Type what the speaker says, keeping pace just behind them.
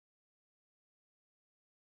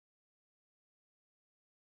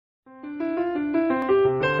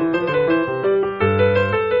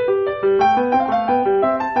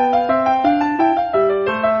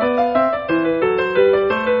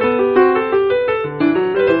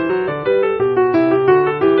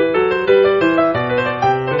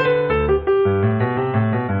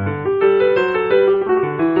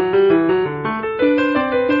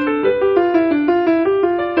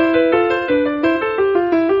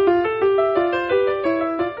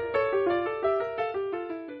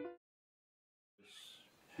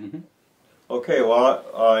Okay, well,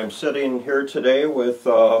 I'm sitting here today with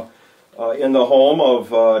in the home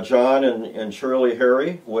of John and Shirley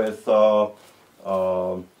Harrie with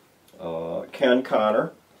Ken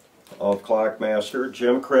Connor of Clockmaster.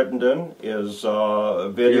 Jim Crittenden is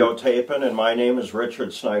videotaping, and my name is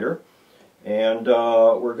Richard Snyder. And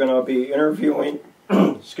we're going to be interviewing,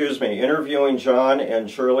 interviewing John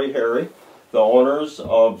and Shirley Harrie, the owners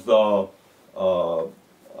of the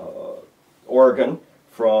organ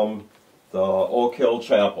from the Oak Hill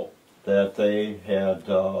Chapel that they had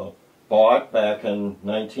bought back in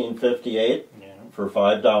 1958 for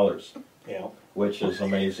 $5, which is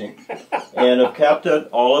amazing, and have kept it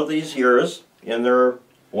all of these years in their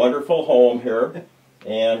wonderful home here.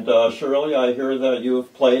 And Shirley, I hear that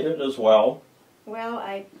you've played it as well. Well,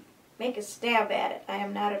 I make a stab at it. I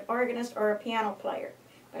am not an organist or a piano player,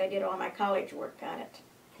 but I did all my college work on it.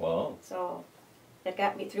 Wow. So that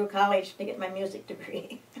got me through college to get my music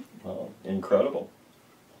degree. Wow, incredible.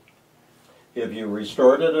 Have you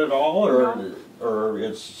restored it at all, or No. or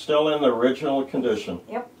it's still in the original condition?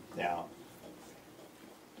 Yep. Yeah.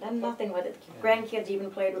 Done nothing with it. Grandkids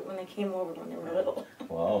even played with it when they came over when they were little.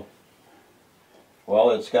 Wow.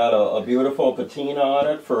 Well, it's got a beautiful patina on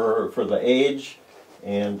it for the age,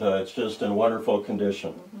 and it's just in wonderful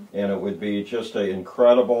condition. And it would be just an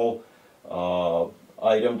incredible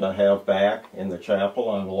item to have back in the chapel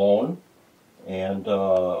on loan, and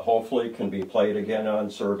hopefully can be played again on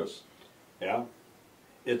service. Yeah.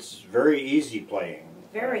 It's very easy playing.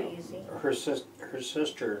 Very easy. Her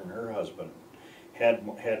sister and her husband had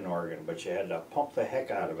an organ, but you had to pump the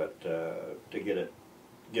heck out of it to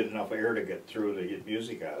get enough air to get through to get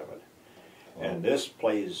music out of it. Wow. And this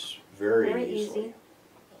plays very easily. Easy.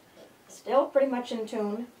 Still pretty much in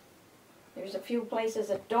tune. There's a few places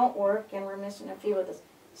that don't work, and we're missing a few of the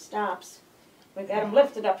stops. We've got them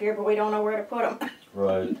lifted up here, but we don't know where to put them.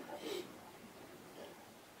 Right.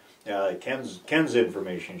 Yeah, Ken's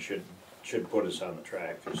information should put us on the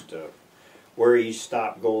track as to where each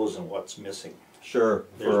stop goes and what's missing. Sure,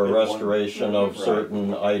 There's for a been restoration of Right.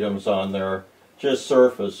 certain items on there, just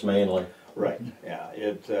surface mainly. Right. Yeah.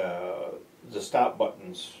 The stop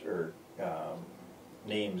buttons or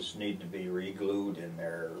names need to be re-glued in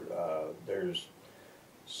there. There's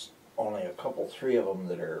only three of them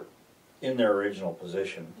that are in their original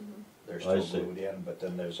position. They're still glued in, but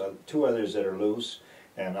then there's two others that are loose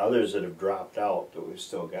and others that have dropped out that we've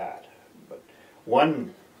still got. But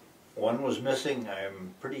one was missing.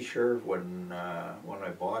 I'm pretty sure when I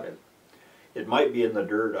bought it. It might be in the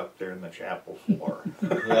dirt up there in the chapel floor.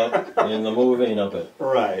 Yep, in the moving of it.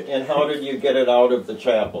 Right. And how did you get it out of the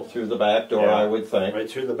chapel? Through the back door, Yeah, I would think.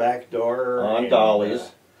 right through the back door. On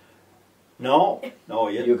dollies. No.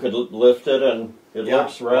 You could lift it, and it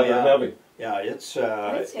looks rather heavy. Yeah, it's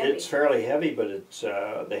heavy. fairly heavy, but it's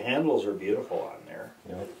the handles are beautiful on there.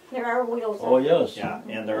 Yep. There are wheels. Oh on them. yes. Yeah,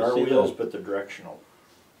 and there I are see wheels, that. but they're directional.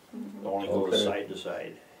 They only go side to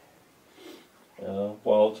side.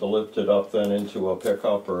 Well, to lift it up then into a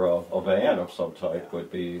pickup or a van of some type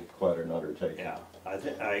would be quite an undertaking. Yeah,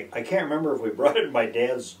 I can't remember if we brought it in my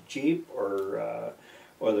dad's Jeep or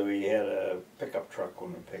whether we had a pickup truck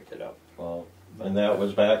when we picked it up. Well, and that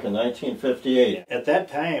was back in 1958. At that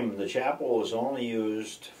time, the chapel was only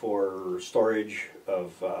used for storage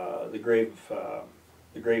of the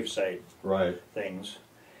gravesite things,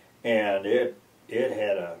 and it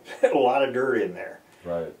had a lot of dirt in there.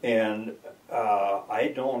 Right. And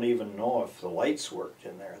I don't even know if the lights worked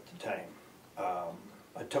in there at the time.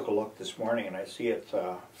 I took a look this morning and I see it's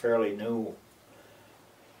a fairly new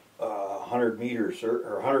 100 meters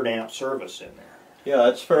or 100 amp service in there. Yeah,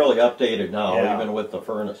 it's fairly updated now, Yeah. even with the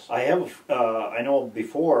furnace. I know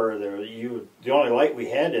before the only light we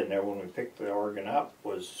had in there when we picked the organ up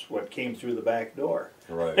was what came through the back door.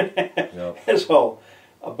 Right. Yep. So,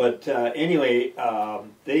 but anyway,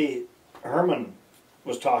 Herman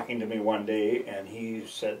was talking to me one day, and he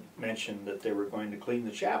mentioned that they were going to clean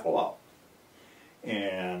the chapel out.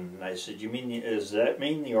 And I said, does that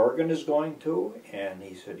mean the organ is going to? And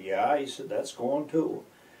he said, yeah. He said, that's going to.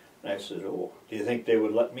 And I said, oh, do you think they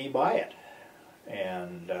would let me buy it?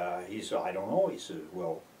 And he said, I don't know. He said,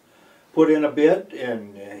 well, put in a bid,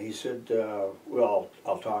 and he said, well,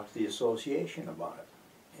 I'll talk to the association about it.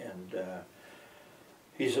 And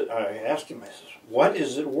he said, I asked him, I says, what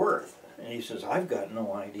is it worth? And he says, I've got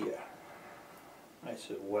no idea. I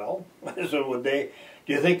said, well, I said, do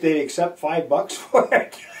you think they'd accept $5 for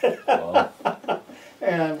it? Wow.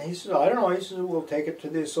 And he said, I don't know. He said, we'll take it to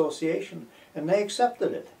the association. And they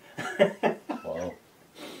accepted it. Wow.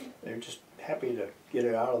 They're just happy to get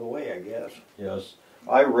it out of the way, I guess. Yes.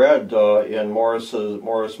 I read in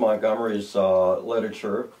Morris Montgomery's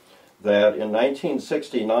literature that in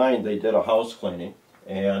 1969 they did a house cleaning,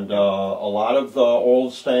 and a lot of the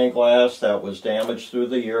old stained glass that was damaged through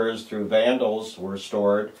the years through vandals were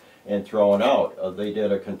stored and thrown out. They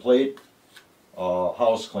did a complete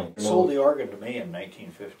house clean. Sold the organ to me in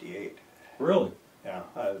 1958. Really? Yeah.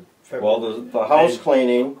 Well, the house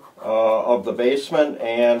cleaning of the basement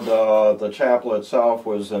and the chapel itself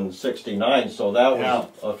was in '69, so that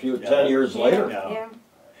was 10 years later. Yeah.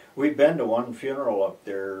 We'd been to one funeral up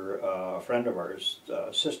there. A friend of ours,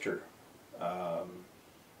 sister,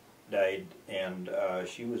 died, and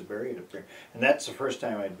she was buried up there. And that's the first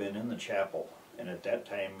time I'd been in the chapel. And at that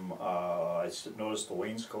time, I noticed the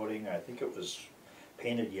wainscoting. I think it was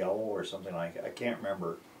painted yellow or something like that. I can't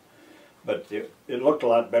remember. But it looked a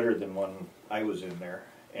lot better than when I was in there.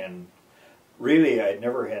 And really, I'd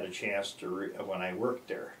never had a chance to, when I worked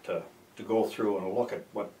there, to go through and look at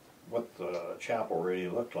what the chapel really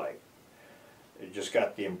looked like. It just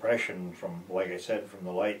got the impression from, like I said, from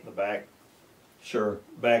the light in the back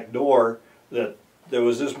door, that there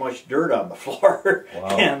was this much dirt on the floor.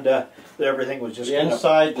 Wow. And everything was just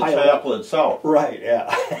inside the chapel itself. Right,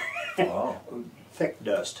 yeah. Wow. Thick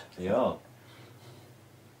dust. Yeah.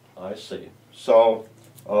 I see. So,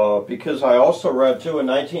 because I also read too, in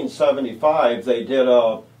 1975 they did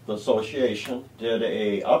the association did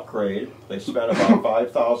a upgrade. They spent about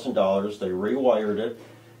 $5,000. They rewired it,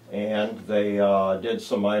 and they did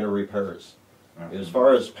some minor repairs. As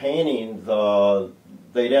far as painting,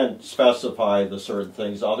 they didn't specify the certain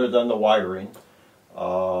things other than the wiring,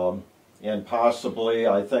 and possibly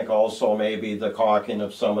I think also maybe the caulking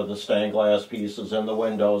of some of the stained glass pieces in the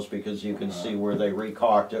windows, because you can see where they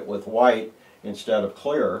recaulked it with white instead of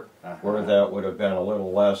clear, where that would have been a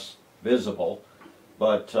little less visible.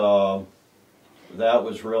 But that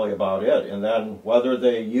was really about it. And then whether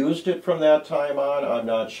they used it from that time on, I'm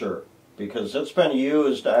not sure, because it's been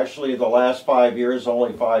used actually the last 5 years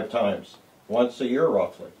only 5 times, once a year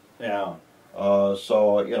roughly. Yeah.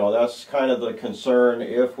 So, you know, that's kind of the concern.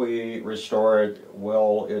 If we restore it,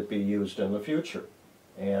 will it be used in the future?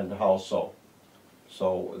 And how so?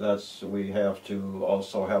 So that's, we have to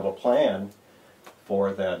also have a plan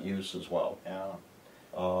for that use as well. Yeah.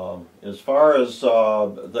 As far as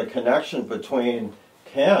the connection between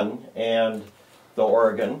Ken and the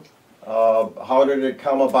organ, how did it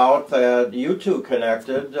come about that you two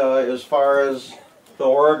connected as far as the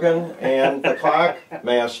organ and the clock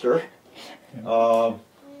master? You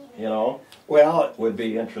know, well, would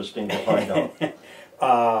be interesting to find out.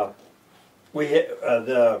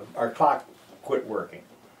 Our clock quit working,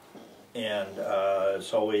 and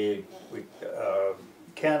so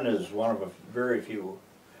Ken is one of the very few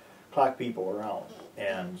clock people around,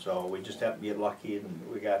 and so we just happened to get lucky and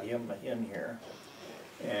we got him in here.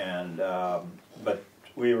 And but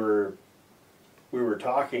we were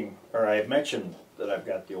talking, or I had mentioned that I've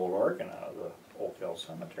got the old organ out of the Oak Hill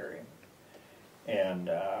Cemetery. And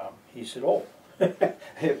he said, oh,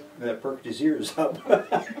 that perked his ears up.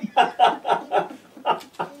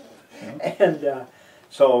 And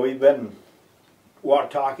so we've been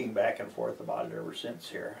talking back and forth about it ever since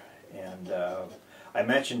here. And I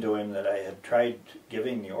mentioned to him that I had tried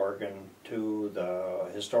giving the organ to the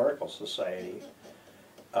Historical Society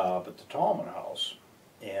up at the Tallman House.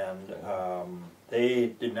 And they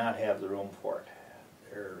did not have the room for it.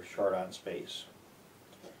 They're short on space.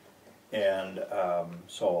 And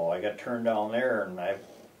so I got turned down there, and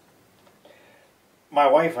my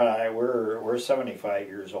wife and I, we're 75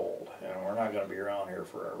 years old, and we're not going to be around here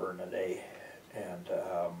forever and a day. And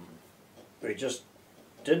we just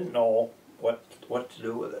didn't know what to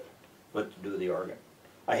do with it, what to do with the organ.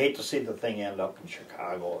 I hate to see the thing end up in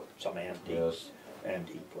Chicago, some antique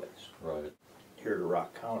place. Right. Here to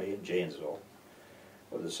Rock County in Janesville,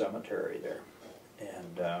 with a cemetery there.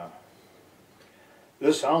 And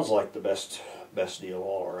this sounds like the best deal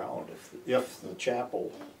all around. If the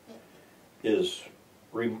chapel is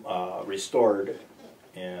restored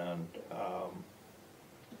and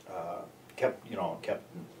kept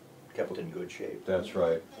in good shape. That's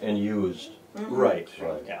right, and used. Mm-hmm. Right.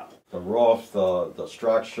 Right. Yeah. The roof, the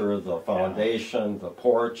structure, the foundation, the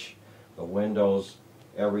porch, the windows,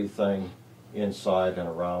 everything inside and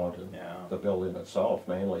around and the building itself,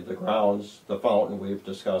 mainly the grounds, the fountain we've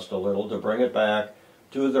discussed a little, to bring it back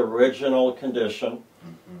to the original condition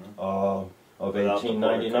of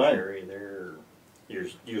 1899.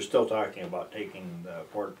 You're still talking about taking the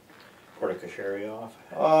porte-cochere off?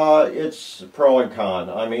 It's pro and con.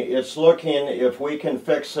 I mean, it's looking, if we can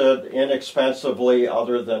fix it inexpensively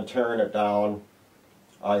other than tearing it down,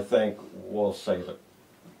 I think we'll save it.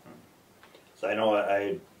 So I know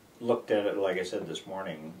I looked at it, like I said, this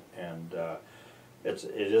morning, and it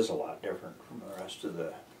is a lot different from the rest of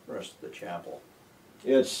the chapel.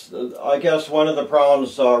 It's, I guess one of the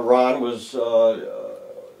problems Ron was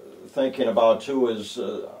thinking about too is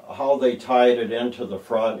how they tied it into the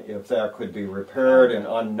front, if that could be repaired and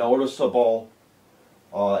unnoticeable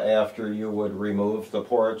after you would remove the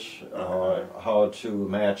porch, how to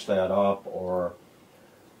match that up or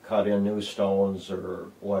cut in new stones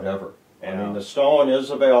or whatever. I mean, the stone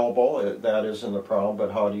is available, that isn't the problem,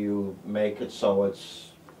 but how do you make it so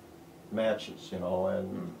it's matches, you know,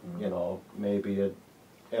 and, you know, maybe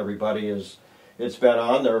everybody is, it's been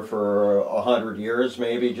on there for 100 years,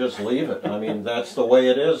 maybe just leave it. I mean, that's the way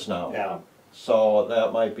it is now. Yeah. So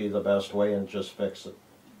that might be the best way, and just fix it.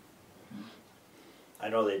 I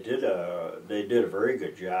know they did a very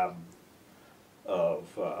good job of,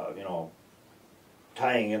 you know,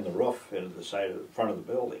 tying in the roof into the side of the front of the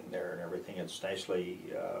building there and everything. It's nicely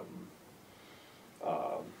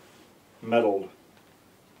metal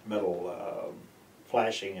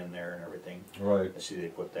flashing in there and everything. Right. I see they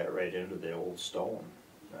put that right into the old stone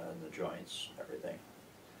and the joints, everything.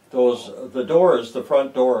 The doors, the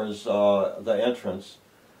front doors, the entrance,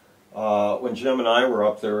 when Jim and I were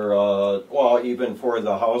up there, well, even for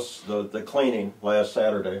the house, the cleaning last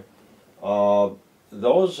Saturday,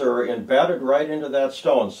 those are embedded right into that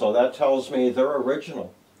stone, so that tells me they're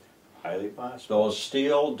original. Highly possible. Those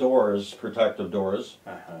steel doors, protective doors,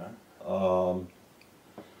 on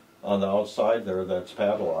the outside there that's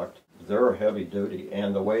padlocked, they're heavy duty.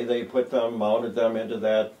 And the way they put them, mounted them into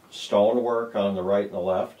that stonework on the right and the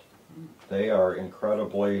left, they are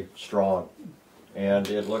incredibly strong. And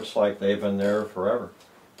it looks like they've been there forever.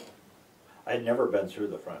 I'd never been through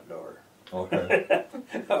the front door. Okay.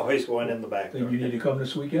 Always going in the back door. Then you need to come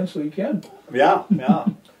this weekend so you can. Yeah, yeah.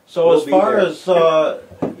 So we'll as far as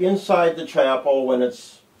inside the chapel, when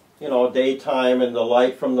it's, you know, daytime and the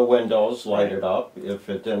light from the windows light it up, if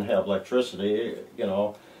it didn't have electricity, you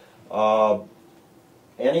know,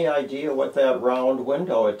 any idea what that round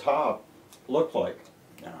window at top looked like?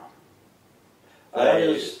 No. That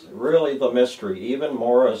is really the mystery. Even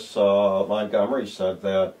Morris Montgomery said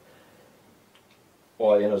that,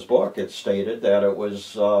 well, in his book it stated that it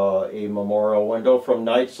was a memorial window from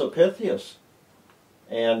Knights of Pythias.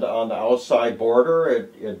 And on the outside border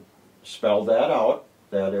it spelled that out,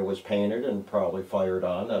 that it was painted and probably fired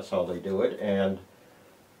on. That's how they do it. And,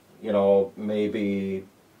 you know, maybe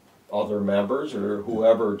other members or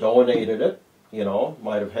whoever donated it, you know,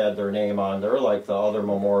 might have had their name on there like the other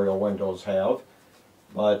memorial windows have.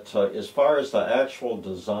 But as far as the actual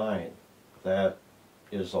design, that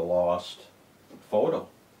is a lost photo.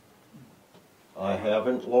 I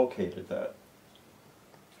haven't located that.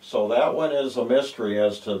 So that one is a mystery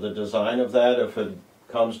as to the design of that, if it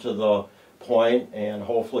comes to the point, and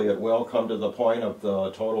hopefully it will come to the point of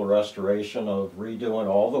the total restoration of redoing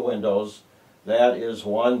all the windows. That is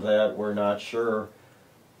one that we're not sure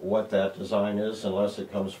what that design is unless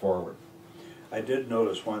it comes forward. I did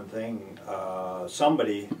notice one thing.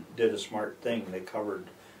 Somebody did a smart thing. They covered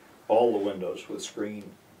all the windows with screen.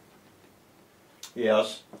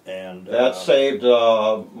 Yes. And that saved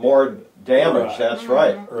more damage. Right. That's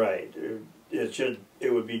right. Right.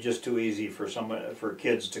 It would be just too easy for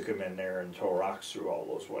kids to come in there and throw rocks through all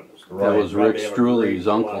those windows. Right. That was Rick Struley's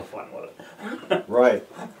uncle. A lot of fun with it. Right.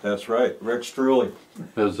 That's right. Rick Struley.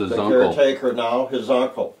 It was his the uncle. Caretaker now. His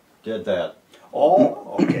uncle did that.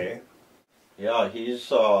 Oh, okay. Yeah, he's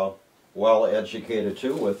well educated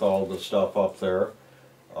too with all the stuff up there,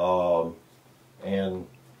 and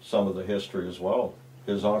some of the history as well.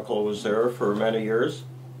 His uncle was there for many years.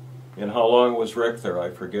 And how long was Rick there?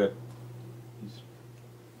 I forget.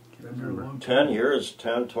 10 years,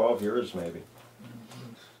 10, 12 years maybe.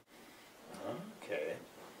 Okay.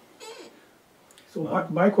 So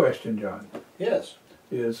my question, John, yes,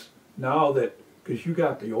 is now that, because you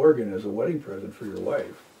got the organ as a wedding present for your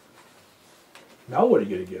wife, now what are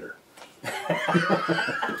you going to get her?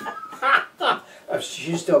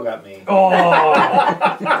 She still got me. Oh,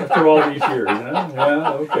 after all these years, huh?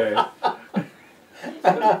 Yeah, okay.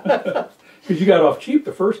 Because you got off cheap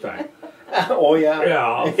the first time. Oh yeah.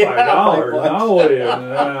 Yeah, $5. $5. Now it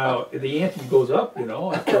is. The ante goes up, you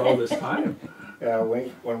know, after all this time.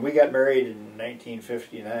 When we got married in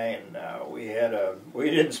 1959, we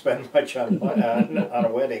didn't spend much on on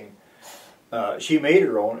a wedding. She made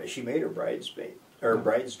her bridesmaid or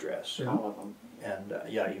bride's dress, All of them. and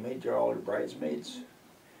yeah, you made all her bridesmaids,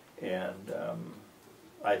 and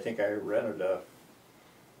I think I rented a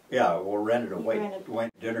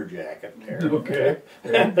white dinner jacket there. Okay.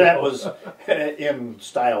 And that was in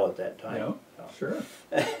style at that time. Yeah, sure.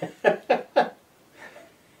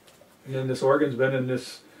 And then this organ's been in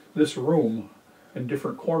this room in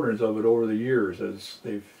different corners of it over the years as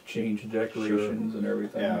they've changed decorations and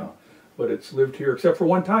everything. Yeah. But it's lived here except for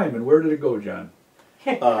one time. And where did it go, John?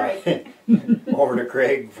 Over to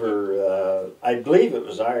Craig for I believe it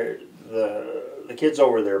was the kids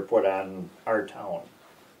over there put on Our Town.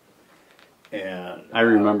 And I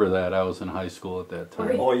remember that. I was in high school at that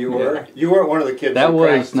time. Oh, you were? Yeah. You weren't one of the kids. That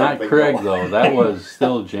was not something, Craig though. That was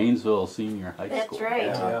still Janesville Senior High That's School. right.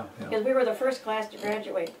 Yeah. Because we were the first class to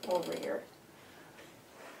graduate over here.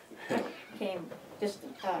 Came just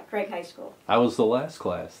Craig High School. I was the last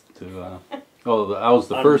class to. I was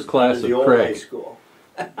the first class of the old high Craig. school.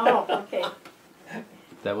 Oh, okay.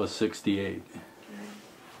 That was '68.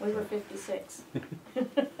 We were 56.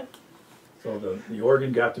 So the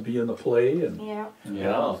organ got to be in the play, and Yeah.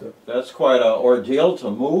 Yeah, that's quite an ordeal to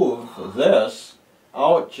move this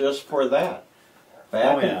out just for that.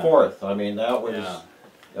 Back and forth. I mean, that was...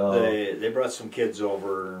 Yeah. They brought some kids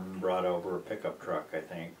over and brought over a pickup truck, I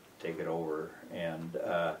think, take it over. And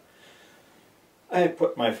I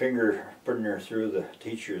put my finger putting her through the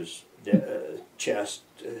teacher's chest,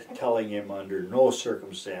 telling him under no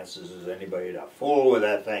circumstances is anybody to fool with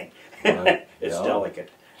that thing. It's delicate.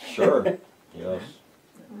 Sure. Yes.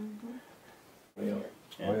 Mm-hmm. Yeah.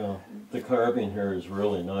 Oh, yeah. The carving here is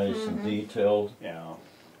really nice and detailed. Yeah.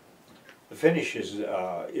 The finish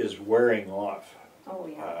is wearing off. Oh,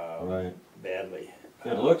 yeah. Right. Badly.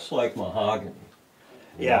 It looks like mahogany.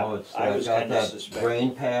 You know, it's I was got kind of that suspecting.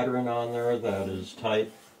 grain pattern on there that is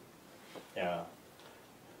tight. Yeah.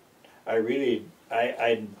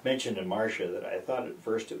 I mentioned to Marcia that I thought at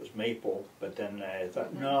first it was maple, but then I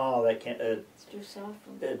thought, no, that can't. It's too soft.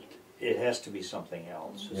 It has to be something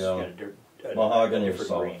else. It's Yeah. got a Mahogany is different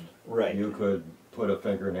soft. grain. Right. You could put a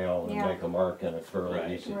fingernail and Yeah. make a mark in it fairly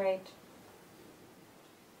Right. easy. Right.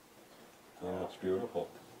 Yeah, it's beautiful.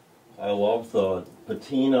 I love the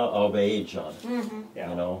patina of age on it, Mm-hmm. Yeah.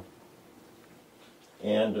 you know.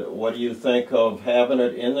 And what do you think of having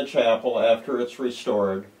it in the chapel after it's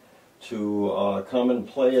restored to come and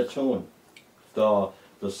play a tune? The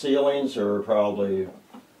ceilings are probably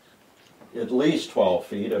at least 12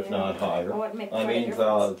 feet, if not higher. Oh, it'd make I quite a mean,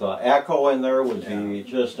 difference. the echo in there would be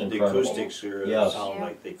just The incredible. acoustics are, Yes. sound Yeah.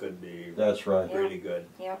 like they could be That's right. Yeah. really good.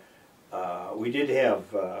 Yep. We did have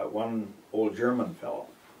one old German fellow,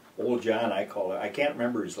 Old John I call it. I can't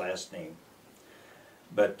remember his last name,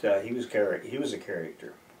 but he was a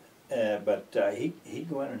character. But he'd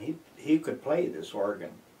go in and he could play this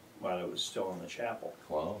organ while it was still in the chapel.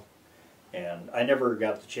 Wow. And I never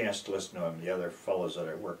got the chance to listen to him. The other fellows that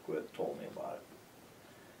I worked with told me about it.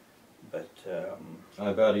 But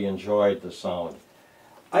I bet he enjoyed the sound,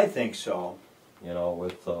 I think so. you know,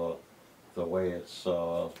 with the way it's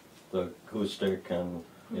the acoustic and,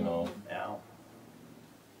 you know. Now,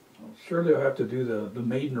 surely I'll have to do the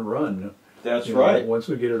maiden run. That's you know, right. once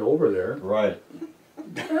we get it over there. Right.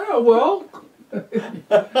 Yeah, well,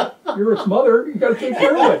 you're its mother. You got to take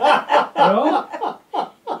care of it. You know?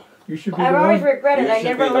 You should be. I've the always one. regretted You I should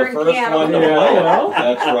never be the learned first one piano. to Yeah, play it. well.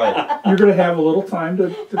 That's right. You're going to have a little time to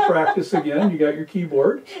practice again. You got your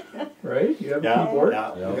keyboard, right? You have a keyboard.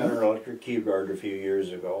 yeah, Yeah. we got an electric keyboard a few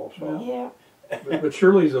years ago. So. Yeah. But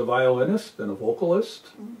Shirley's a violinist and a vocalist.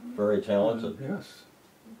 Very talented. Yes.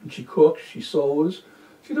 And she cooks, she sews,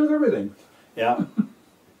 she does everything. Yeah,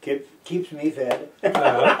 keeps me fed.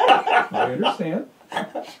 I understand.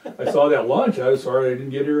 I saw that lunch. I was sorry I didn't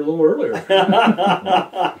get here a little earlier.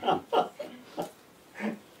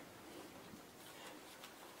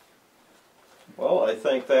 Well, I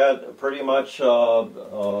think that pretty much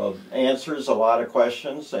answers a lot of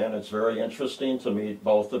questions, and it's very interesting to meet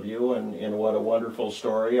both of you, and what a wonderful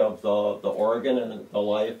story of the organ and the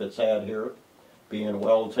life it's had here, being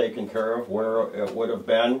well taken care of, where it would have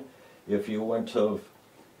been if you wouldn't have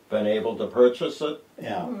been able to purchase it.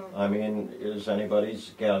 Yeah, I mean, is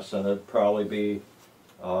anybody's guess, and it'd probably be,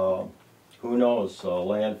 who knows, a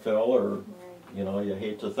landfill, or, you know, you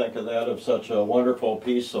hate to think of that, of such a wonderful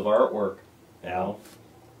piece of artwork. yeah.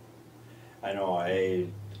 I know.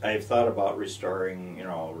 I've thought about restoring, you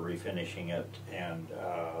know, refinishing it, and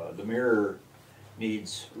the mirror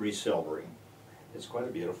needs resilvering. It's quite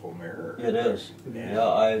a beautiful mirror. It is. Yeah,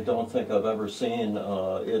 I don't think I've ever seen,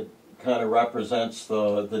 it kind of represents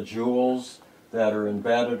the jewels that are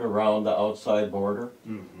embedded around the outside border.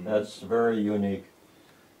 Mm-hmm. That's very unique.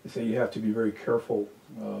 They say you have to be very careful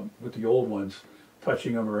with the old ones,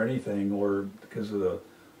 touching them or anything, or because of the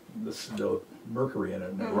mercury in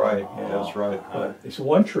it. Right, Yeah. that's right. But it's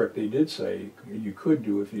one trick they did say you could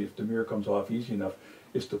do if the mirror comes off easy enough,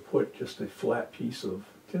 is to put just a flat piece of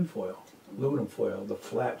tin foil, aluminum foil, the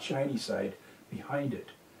flat shiny side behind it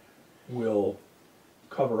will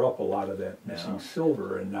cover up a lot of that missing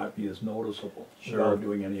silver and not be as noticeable without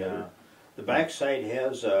doing any other. The back side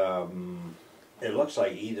has, it looks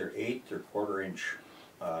like either 1/8 or 1/4 inch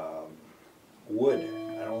wood.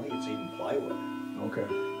 I don't think it's even plywood.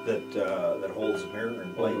 Okay. That holds the mirror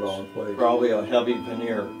in place. Hold it all in place. Probably a heavy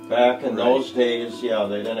veneer. Back in those days, yeah,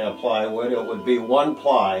 they didn't have plywood. It would be one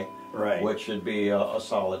ply, Right. which would be a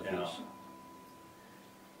solid piece.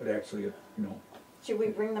 But actually, you know. Should we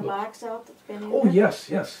bring the box out that's been in Oh there? yes,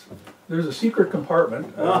 yes. There's a secret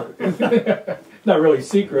compartment. Not really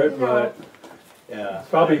secret, but Yeah. it's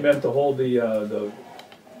probably meant to hold the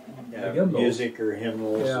hymnals. Music or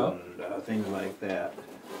hymnals Yeah. and things like that.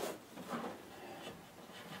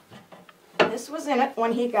 This was in it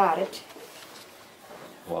when he got it.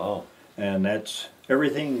 Wow. And that's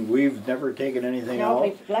everything. We've never taken anything No, out.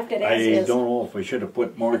 we've left it as I is. don't know if we should have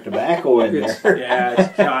put more tobacco in there. Yeah,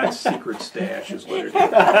 it's John's secret stash is what it is.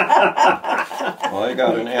 Well, I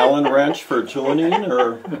got an Allen wrench for tuning,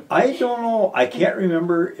 or I don't know. I can't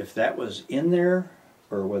remember if that was in there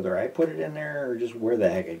or whether I put it in there or just where the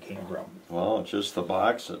heck it came from. well, just the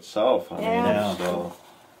box itself. I mean, Yeah. so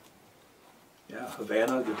Yeah,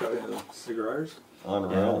 Havana, the cigars.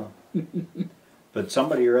 unreal. But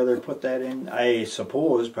somebody or other put that in, I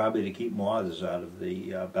suppose, probably to keep moths out of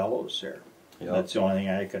the bellows there. Yep. That's the only thing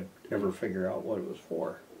I could ever figure out what it was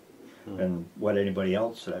for. And what anybody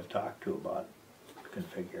else that I've talked to about it can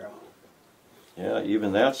figure out. Yeah,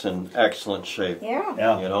 even that's in excellent shape. Yeah,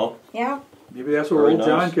 Yeah. You know, yeah. Maybe that's where Very old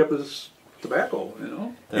John nice. kept his tobacco, you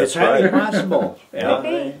know? It's that's highly right. possible. Yeah, Could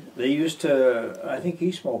be. they used to. I think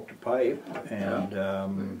he smoked a pipe,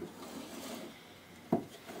 and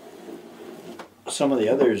some of the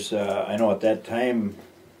others. I know at that time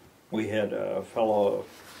we had a fellow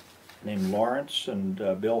named Lawrence and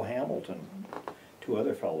Bill Hamilton, two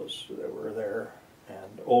other fellows that were there,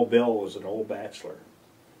 and old Bill was an old bachelor,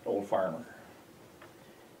 old farmer,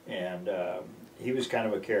 and he was kind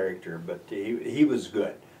of a character, but he was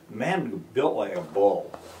good. Man built like a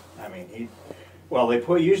bull. I mean,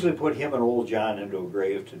 they usually put him and old John into a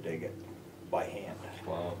grave to dig it by hand.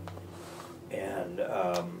 Wow. And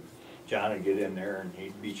John would get in there and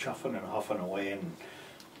he'd be chuffing and huffing away, and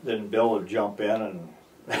then Bill would jump in and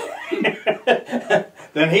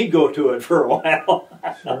then he'd go to it for a while.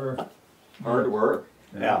 Sure. Hard work.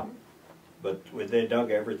 Yeah. But they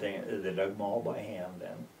dug everything, they dug them all by hand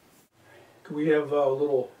then. Can we have a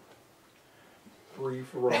little brief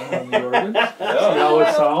run on the organ? See how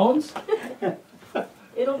it sounds?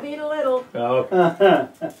 It'll beat a little. Okay.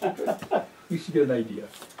 We should get an idea.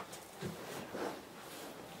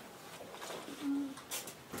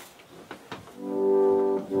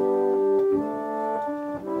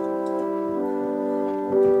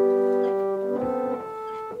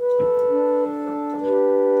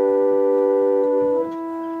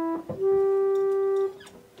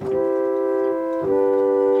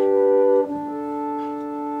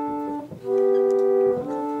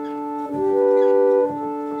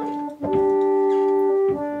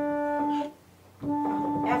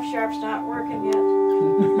 F sharp's not working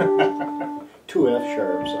yet. 2 F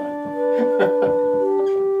sharps on.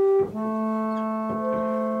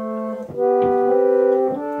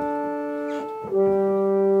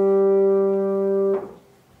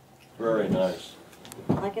 Very nice.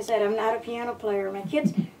 Like I said, I'm not a piano player. My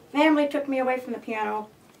kids' family took me away from the piano.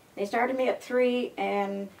 They started me at 3,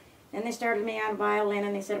 and then they started me on violin,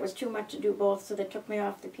 and they said it was too much to do both, so they took me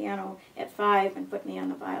off the piano at 5 and put me on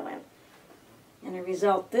the violin. And the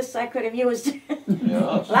result, this I could have used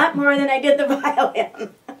Yeah, a lot more than I did the violin.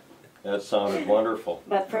 that sounded wonderful.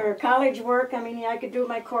 But for college work, I mean, I could do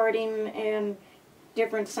my chording and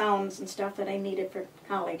different sounds and stuff that I needed for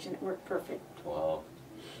college, and it worked perfect. Wow.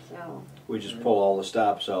 So, We just pull all the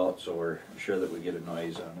stops out so we're sure that we get a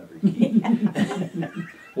noise on every key.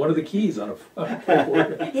 One of the keys on a pipe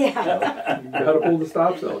organ. yeah. You gotta pull the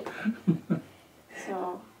stops out.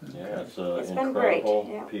 So, Yeah, it's an It's been great, incredible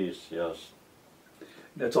yeah. piece. Yes.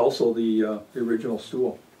 That's also the original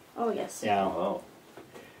stool. oh yes. Yeah. Wow.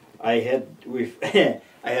 I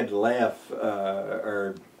had to laugh.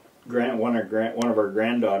 One of our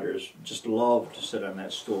granddaughters just loved to sit on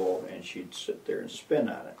that stool, and she'd sit there and spin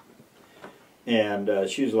on it. And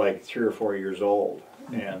she was like 3 or 4 years old,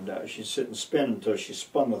 and she'd sit and spin until she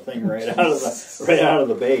spun the thing right out of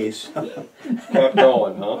the base. Kept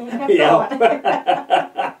going, huh? Kept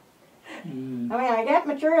Yeah. I mean, I got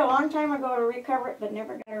material a long time ago to recover it, but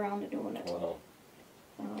never got around to doing it. Wow.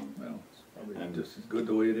 Well, it's probably just as good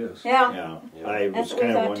the way it is. Yeah. Yeah, Yeah. I was That's what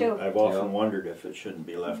we kind thought, too. of. I've often wondered if it shouldn't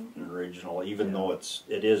be left in original, even though it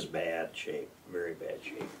is bad shape, very bad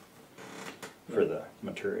shape for the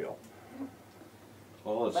material.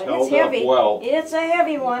 Well, it's But held it's heavy. up well. It's a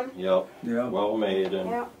heavy one. Yep. Yeah. Well made and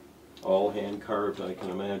Yeah. all hand carved, I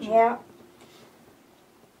can imagine. Yeah.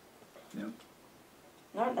 Yeah.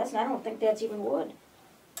 No, I don't think that's even wood.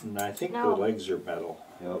 And I think No. the legs are metal.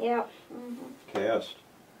 Yep. Yeah. Cast.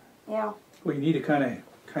 Yeah. Well, you need it kind of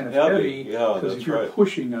Heavy, heavy yeah, because that's you're right.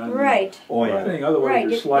 pushing on Right. Oh the yeah. thing. Otherwise, Right,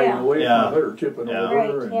 you're sliding yeah. away Yeah. from it or tipping Yeah. over. Right,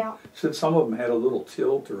 And yeah. since some of them had a little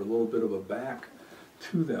tilt or a little bit of a back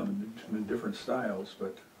to them in different styles,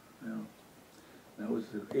 but you know, that was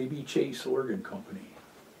the A.B. Chase Organ Company.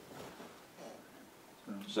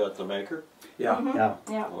 Is that the maker? Yeah, Mhm. Yeah.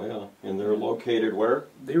 Yeah. Oh yeah. And they're located where?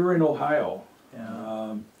 they were in Ohio.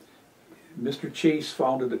 Yeah. Mr. Chase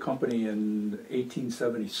founded the company in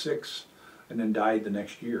 1876 and then died the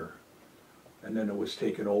next year. And then it was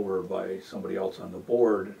taken over by somebody else on the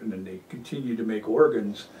board, and then they continued to make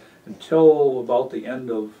organs until about the end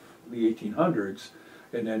of the 1800s,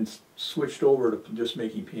 and then switched over to just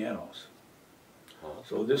making pianos.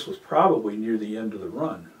 So this was probably near the end of the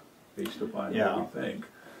run, based upon Yeah. what we think.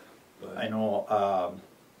 But I know.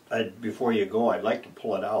 Before you go, I'd like to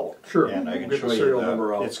pull it out. Sure. And I can Get show the you serial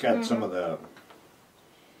number out. It's got some of the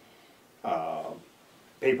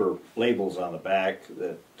paper labels on the back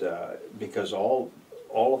that because all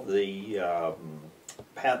of the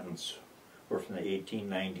patents were from the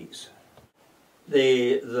 1890s.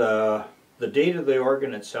 The date of the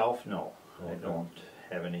organ itself, no, I don't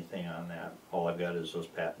have anything on that. All I've got is those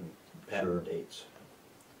patent Sure. dates.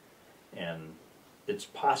 And it's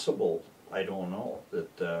possible, I don't know,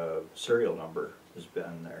 that the serial number has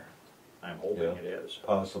been there. I'm hoping Yeah. it is.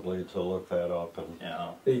 Possibly to look that up and. Yeah.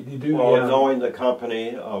 they do, Well, yeah. knowing the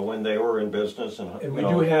company when they were in business and And you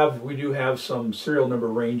know, we do have some serial number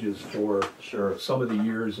ranges for Sure. some of the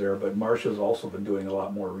years there, but Marcia's also been doing a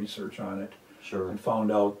lot more research on it Sure. and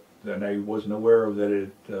found out that I wasn't aware of that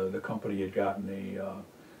the company had gotten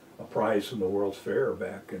a prize from the World's Fair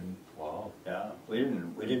back in. Wow. Yeah. We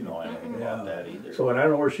didn't know anything Yeah. about that either. So and I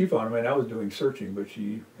don't know where she found it. I mean, I was doing searching, but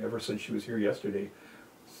ever since she was here yesterday,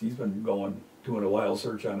 she's been doing a wild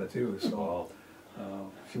search on it too. So Wow.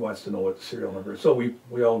 she wants to know what the serial number is. So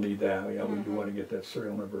we all need that. Yeah, we do want to get that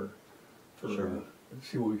serial number for Sure.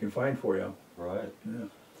 see what we can find for you. Right. Yeah.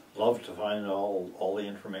 Love to find all the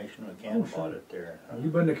information we can Oh, sure. about it there.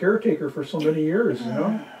 You've been the caretaker for so many years, you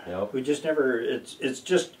know. Yep. We just never. It's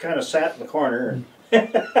just kind of sat in the corner.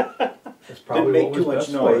 That's probably make what too was much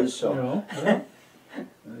best noise, for it, so. you know. Yeah.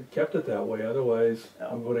 And it kept it that way. Otherwise,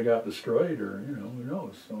 Yeah. it would have got destroyed, or who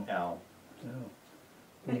knows. So Now, yeah.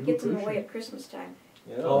 But it gets in the way at Christmas time.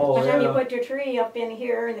 Yeah. Oh, By the time you yeah. put your tree up in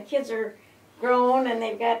here and the kids are grown and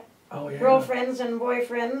they've got Oh yeah. girlfriends and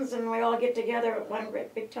boyfriends and we all get together at one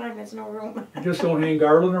great big time, there's no room. You just don't hang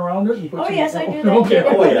garland around it and put Oh, some- yes, I do that Okay. too.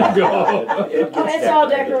 Oh, yeah. Go. Oh, it's all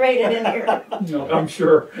decorated in here. No, I'm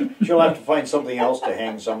sure. she'll have to find something else to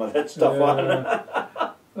hang some of that stuff on.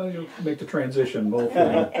 Yeah. Well, you'll make the transition.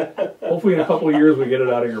 Hopefully in a couple of years we get it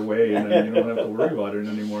out of your way and then you don't have to worry about it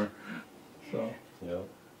anymore. So. Yeah.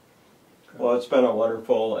 Well, it's been a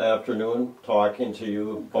wonderful afternoon talking to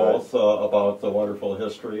you both about the wonderful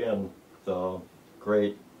history and the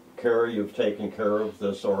great care you've taken care of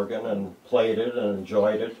this organ and played it and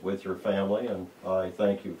enjoyed it with your family, and I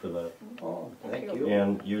thank you for that. Oh, thank you.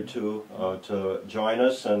 And you two to join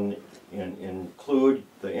us and include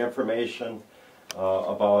the information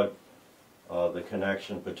about the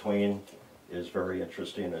connection between is very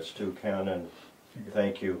interesting as too, Ken, and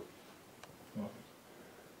thank you.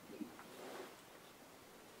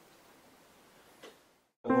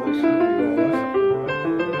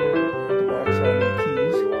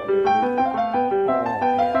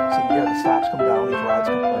 Stops come down, these rods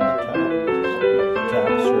come on the top.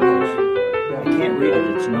 Top circles. I can't read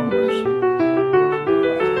it, it's numbers.